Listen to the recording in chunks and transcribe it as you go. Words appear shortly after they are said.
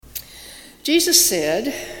Jesus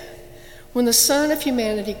said, "When the Son of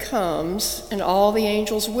Humanity comes and all the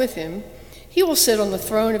angels with him, he will sit on the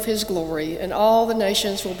throne of his glory, and all the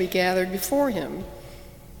nations will be gathered before him.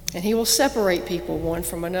 And he will separate people one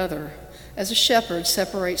from another, as a shepherd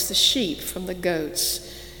separates the sheep from the goats.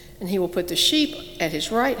 And he will put the sheep at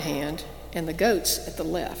his right hand and the goats at the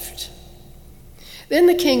left. Then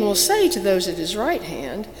the king will say to those at his right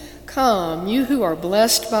hand, 'Come, you who are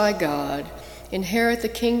blessed by God, inherit the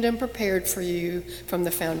kingdom prepared for you from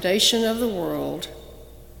the foundation of the world.'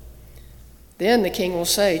 Then the king will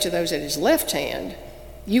say to those at his left hand,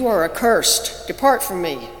 'You are accursed, depart from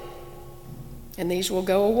me.' And these will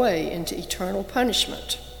go away into eternal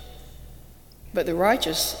punishment, but the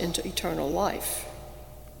righteous into eternal life."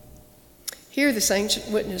 Hear this ancient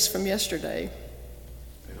witness from yesterday.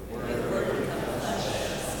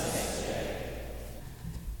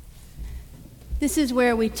 This is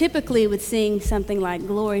where we typically would sing something like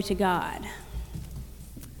 "Glory to God."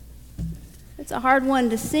 It's a hard one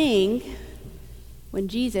to sing when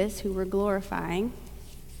Jesus, who we're glorifying,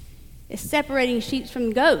 is separating sheep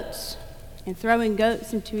from goats and throwing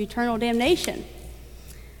goats into eternal damnation.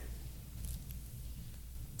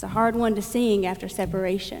 It's a hard one to sing after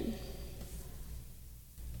separation.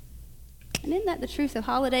 And isn't that the truth of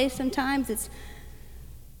holidays sometimes? It's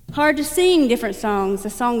hard to sing different songs, a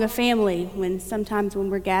song of family, when sometimes when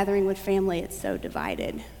we're gathering with family, it's so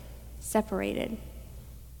divided, separated.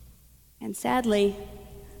 And sadly,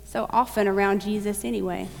 so often around Jesus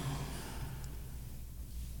anyway.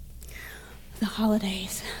 The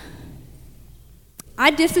holidays. I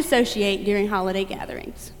disassociate during holiday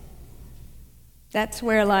gatherings. That's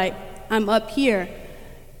where, I'm up here,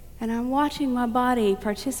 and I'm watching my body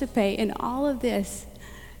participate in all of this.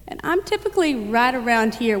 And I'm typically right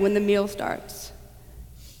around here when the meal starts.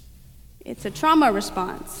 It's a trauma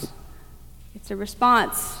response. It's a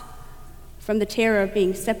response from the terror of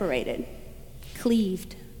being separated,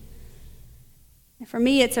 cleaved. And for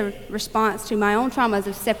me, it's a response to my own traumas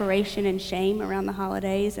of separation and shame around the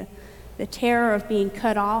holidays, the terror of being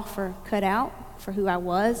cut off or cut out for who I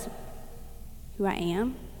was, who I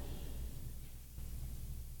am.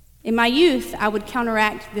 In my youth, I would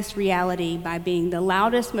counteract this reality by being the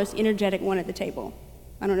loudest, most energetic one at the table.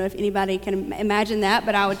 I don't know if anybody can imagine that,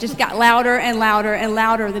 but I would just got louder and louder and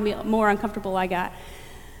louder the more uncomfortable I got.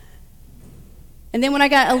 And then when I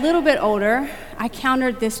got a little bit older, I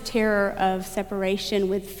countered this terror of separation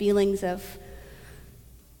with feelings of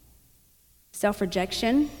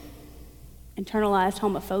self-rejection, internalized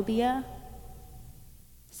homophobia,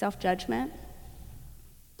 self-judgment.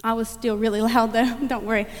 I was still really loud, though. Don't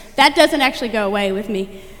worry. That doesn't actually go away with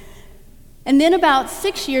me. And then about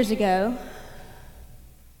 6 years ago,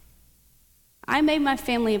 I made my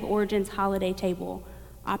family of origin's holiday table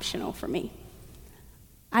optional for me.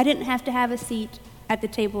 I didn't have to have a seat at the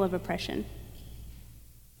table of oppression.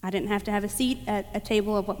 I didn't have to have a seat at a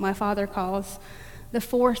table of what my father calls the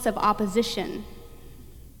force of opposition.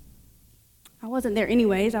 I wasn't there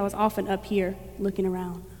anyways. I was often up here looking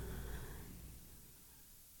around.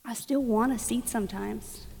 I still want a seat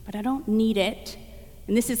sometimes, but I don't need it.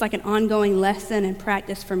 And this is like an ongoing lesson and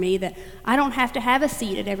practice for me that I don't have to have a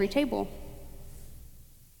seat at every table.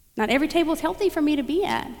 Not every table is healthy for me to be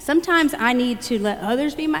at. Sometimes I need to let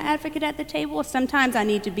others be my advocate at the table. Sometimes I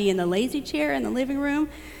need to be in the lazy chair in the living room.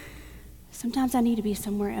 Sometimes I need to be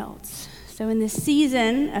somewhere else. So in this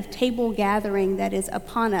season of table gathering that is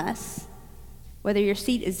upon us, whether your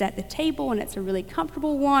seat is at the table and it's a really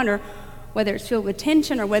comfortable one, or whether it's filled with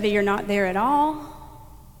tension, or whether you're not there at all,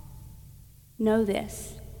 know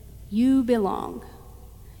this: you belong.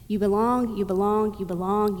 You belong, you belong, you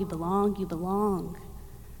belong, you belong, you belong.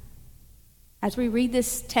 As we read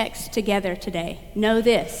this text together today, know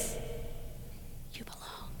this: you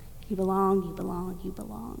belong, you belong, you belong, you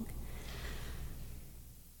belong.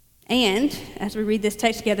 And as we read this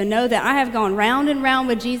text together, know that I have gone round and round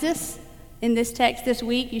with Jesus in this text this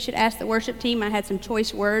week. You should ask the worship team. I had some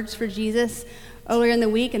choice words for Jesus earlier in the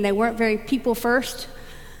week, and they weren't very people first.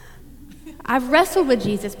 I've wrestled with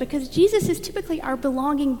Jesus because Jesus is typically our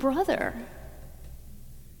belonging brother.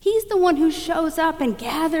 He's the one who shows up and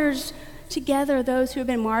gathers together those who have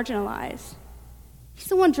been marginalized. He's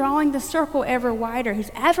the one drawing the circle ever wider. He's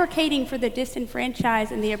advocating for the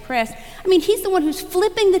disenfranchised and the oppressed. I mean, he's the one who's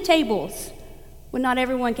flipping the tables when not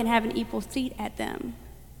everyone can have an equal seat at them.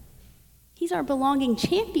 He's our belonging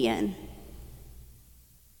champion.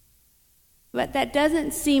 But that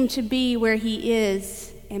doesn't seem to be where he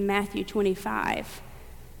is in Matthew 25.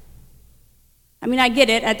 I mean, I get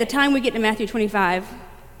it. At the time we get to Matthew 25,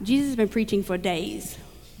 Jesus has been preaching for days.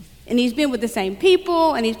 And he's been with the same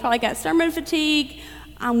people, and he's probably got sermon fatigue.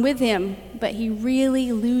 I'm with him, but he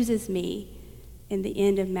really loses me in the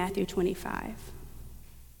end of Matthew 25.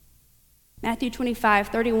 Matthew 25,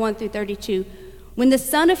 31 through 32. When the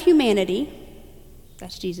Son of Humanity,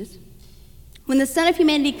 that's Jesus, when the Son of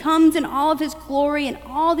Humanity comes in all of his glory and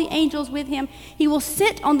all the angels with him, he will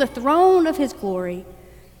sit on the throne of his glory,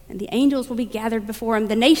 and the angels will be gathered before him.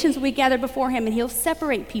 The nations will be gathered before him, and he'll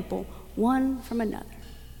separate people one from another.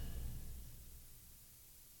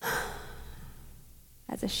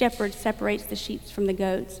 As a shepherd separates the sheep from the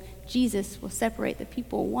goats, Jesus will separate the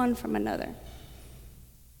people one from another.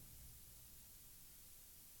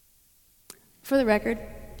 For the record,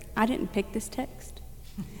 I didn't pick this text.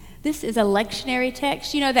 This is a lectionary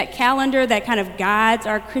text. You know, that calendar that kind of guides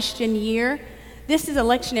our Christian year? This is a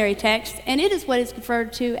lectionary text, and it is what is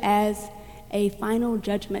referred to as a final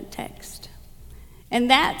judgment text. And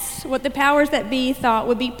that's what the powers that be thought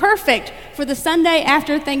would be perfect for the Sunday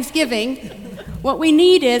after Thanksgiving. What we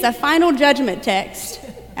need is a final judgment text.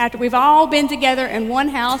 After we've all been together in one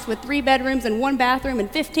house with 3 bedrooms and 1 bathroom and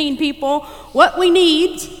 15 people, what we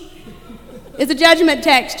need is a judgment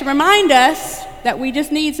text to remind us that we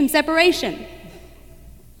just need some separation.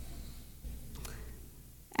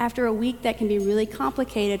 After a week that can be really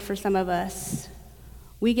complicated for some of us,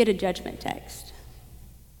 we get a judgment text.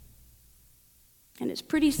 And it's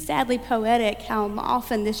pretty sadly poetic how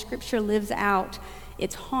often this scripture lives out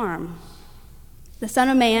its harm. The Son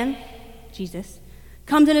of Man, Jesus,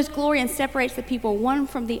 comes in his glory and separates the people one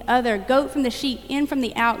from the other, goat from the sheep, in from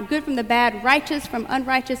the out, good from the bad, righteous from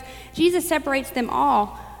unrighteous. Jesus separates them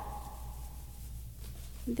all.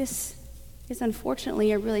 This is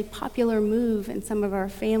unfortunately a really popular move in some of our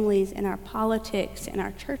families, in our politics, in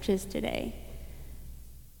our churches today.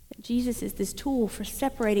 That Jesus is this tool for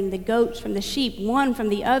separating the goats from the sheep, one from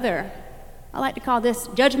the other. I like to call this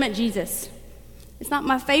Judgment Jesus. It's not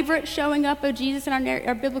my favorite showing up of Jesus in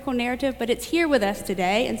our biblical narrative, but it's here with us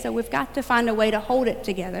today, and so we've got to find a way to hold it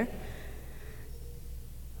together.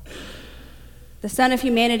 The Son of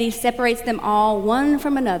Humanity separates them all, one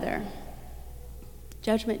from another.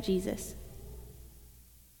 Judgment Jesus.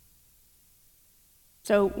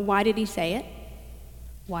 So why did he say it?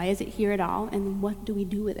 Why is it here at all? And what do we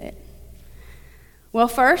do with it? Well,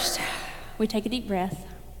 first, we take a deep breath.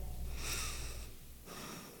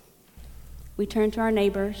 We turn to our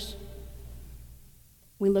neighbors.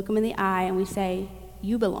 We look them in the eye and we say,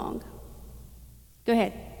 you belong. Go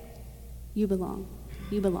ahead. You belong.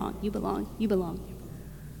 You belong. You belong. You belong.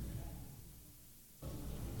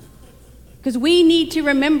 Because we need to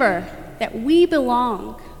remember that we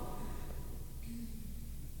belong.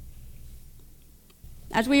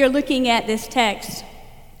 As we are looking at this text,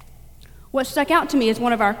 what stuck out to me is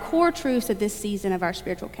one of our core truths of this season of our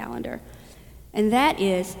spiritual calendar, and that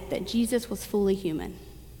is that Jesus was fully human.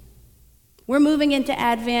 We're moving into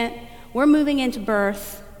Advent. We're moving into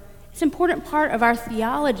birth. It's an important part of our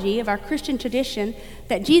theology, of our Christian tradition,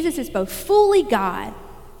 that Jesus is both fully God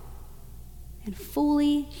and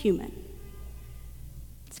fully human.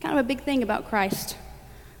 It's kind of a big thing about Christ.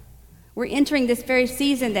 We're entering this very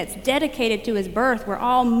season that's dedicated to his birth. We're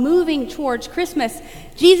all moving towards Christmas.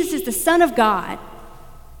 Jesus is the Son of God.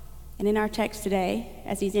 And in our text today,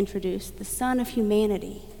 as he's introduced, the Son of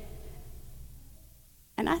Humanity.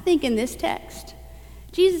 And I think in this text,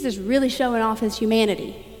 Jesus is really showing off his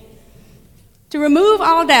humanity. To remove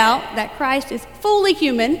all doubt that Christ is fully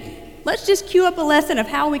human, let's just cue up a lesson of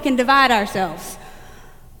how we can divide ourselves.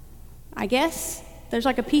 I guess there's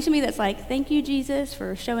like a piece of me that's like, thank you, Jesus,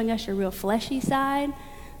 for showing us your real fleshy side.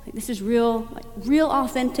 Like, this is real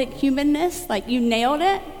authentic humanness. Like, you nailed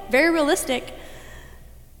it. Very realistic.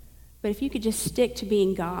 But if you could just stick to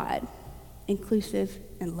being God, inclusive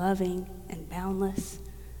and loving and boundless,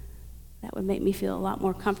 that would make me feel a lot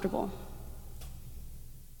more comfortable.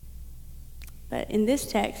 But in this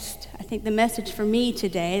text, I think the message for me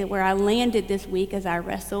today, where I landed this week as I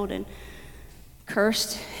wrestled and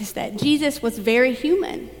cursed, is that Jesus was very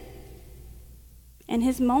human. And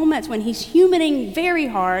his moments when he's humaning very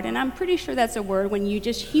hard, and I'm pretty sure that's a word, when you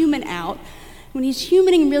just human out, when he's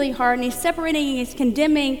humaning really hard and he's separating and he's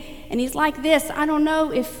condemning and he's like this, I don't know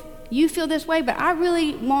if you feel this way, but I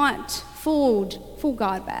really want full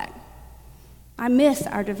God back. I miss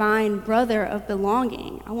our divine brother of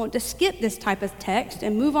belonging. I want to skip this type of text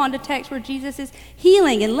and move on to text where Jesus is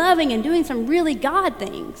healing and loving and doing some really God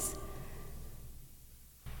things.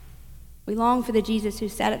 We long for the Jesus who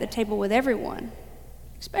sat at the table with everyone,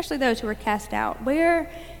 especially those who were cast out. Where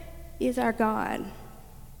is our God?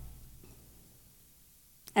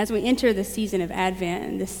 As we enter the season of Advent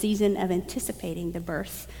and the season of anticipating the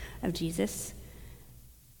birth of Jesus,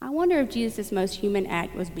 I wonder if Jesus' most human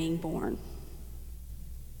act was being born.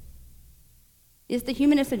 Is the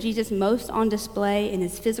humanness of Jesus most on display in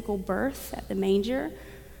his physical birth at the manger?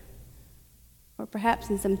 Or perhaps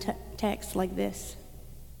in some texts like this?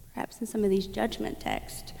 Perhaps in some of these judgment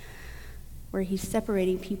texts where he's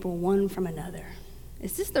separating people one from another.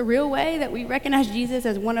 Is this the real way that we recognize Jesus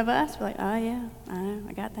as one of us? We're like, oh yeah,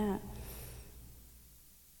 I got that.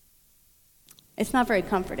 It's not very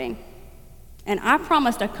comforting. And I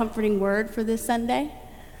promised a comforting word for this Sunday.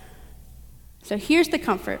 So here's the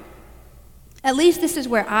comfort. At least this is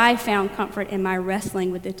where I found comfort in my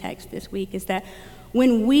wrestling with the text this week, is that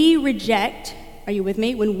when we reject, are you with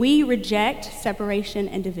me? When we reject separation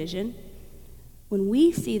and division, when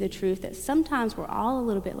we see the truth that sometimes we're all a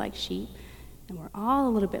little bit like sheep and we're all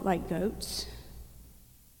a little bit like goats,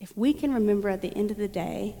 if we can remember at the end of the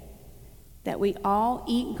day that we all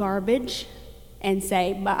eat garbage and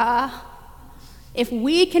say, bah, if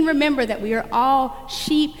we can remember that we are all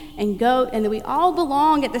sheep and goat and that we all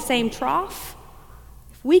belong at the same trough,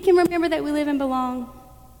 if we can remember that we live and belong,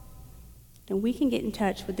 then we can get in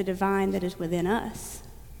touch with the divine that is within us.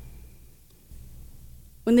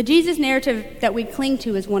 When the Jesus narrative that we cling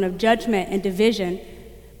to is one of judgment and division,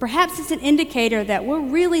 perhaps it's an indicator that we're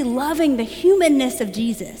really loving the humanness of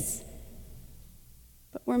Jesus,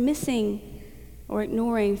 but we're missing or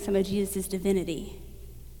ignoring some of Jesus' divinity.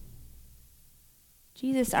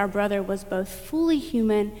 Jesus, our brother, was both fully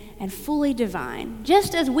human and fully divine,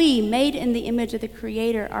 just as we, made in the image of the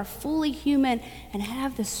Creator, are fully human and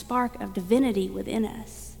have the spark of divinity within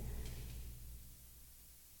us.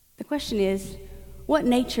 The question is, what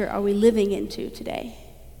nature are we living into today?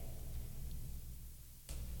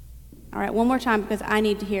 All right, one more time because I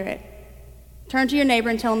need to hear it. Turn to your neighbor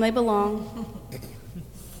and tell them they belong.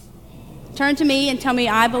 Turn to me and tell me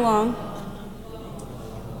I belong.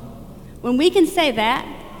 When we can say that,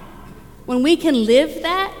 when we can live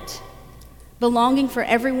that, belonging for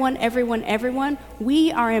everyone, everyone, everyone,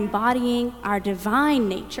 we are embodying our divine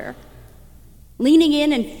nature, leaning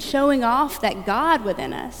in and showing off that God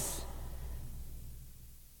within us.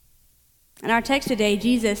 In our text today,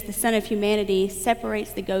 Jesus, the Son of Humanity,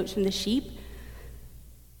 separates the goats from the sheep,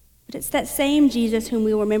 but it's that same Jesus whom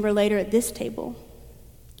we will remember later at this table.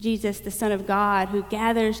 Jesus, the Son of God, who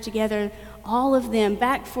gathers together all of them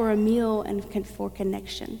back for a meal and for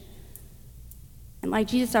connection. And like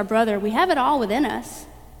Jesus, our brother, we have it all within us,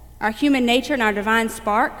 our human nature and our divine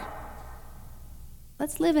spark.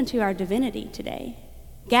 Let's live into our divinity today,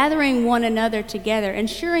 gathering one another together,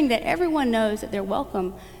 ensuring that everyone knows that they're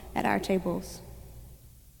welcome at our tables.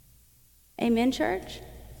 Amen, church?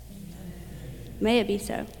 May it be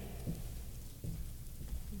so.